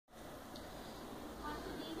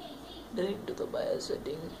Enter into the BIOS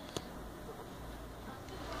setting.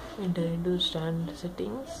 Enter into standard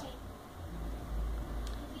settings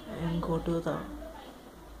and go to the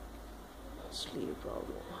Slave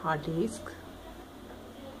hard disk.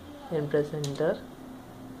 Then press enter.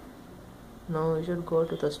 Now you should go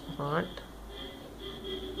to the S.M.A.R.T.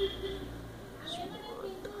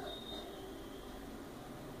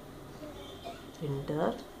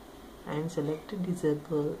 Enter and select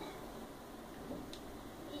disable.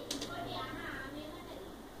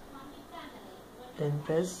 Then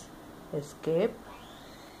press escape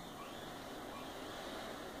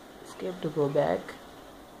to go back,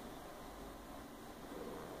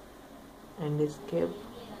 and escape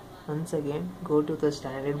once again. Go to the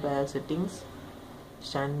standard BIOS settings,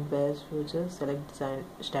 standard BIOS features, select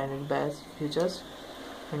standard BIOS features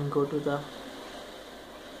and go to the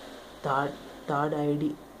third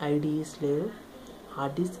IDE Slave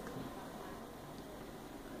hard disk.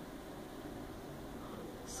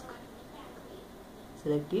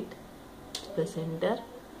 Select it, press enter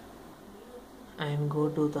and go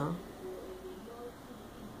to the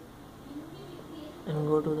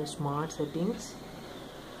S.M.A.R.T settings.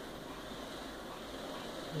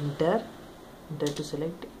 Enter to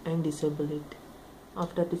select and disable it.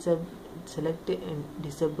 After select and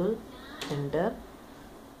disable, enter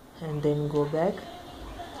and then go back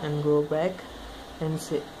and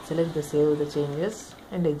select the save the changes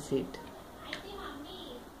and exit.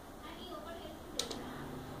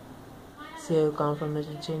 Save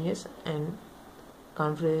confirmation changes and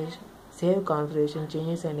save configuration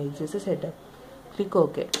changes and exit the setup. Click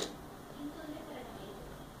OK.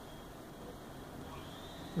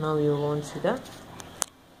 Now you won't see the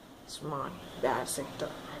S.M.A.R.T bad sector.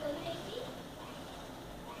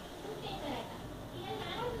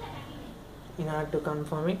 In order to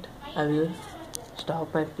confirm it, I will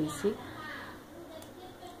stop my PC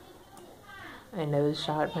and I will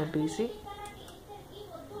start my PC.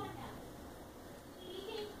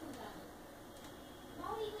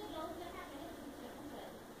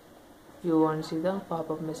 You won't see the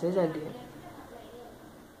pop-up message again.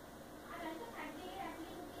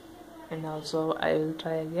 And also I will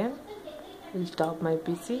try again. Will stop my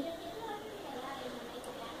PC.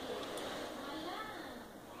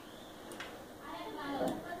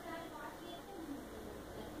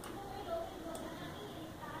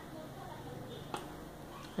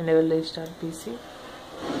 And I will restart PC.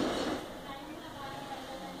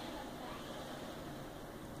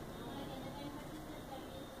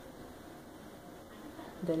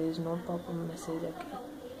 There is no pop-up message again.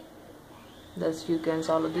 Thus you can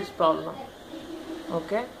solve this problem.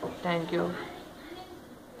 Okay, thank you.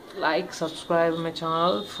 Like, subscribe my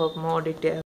channel for more details.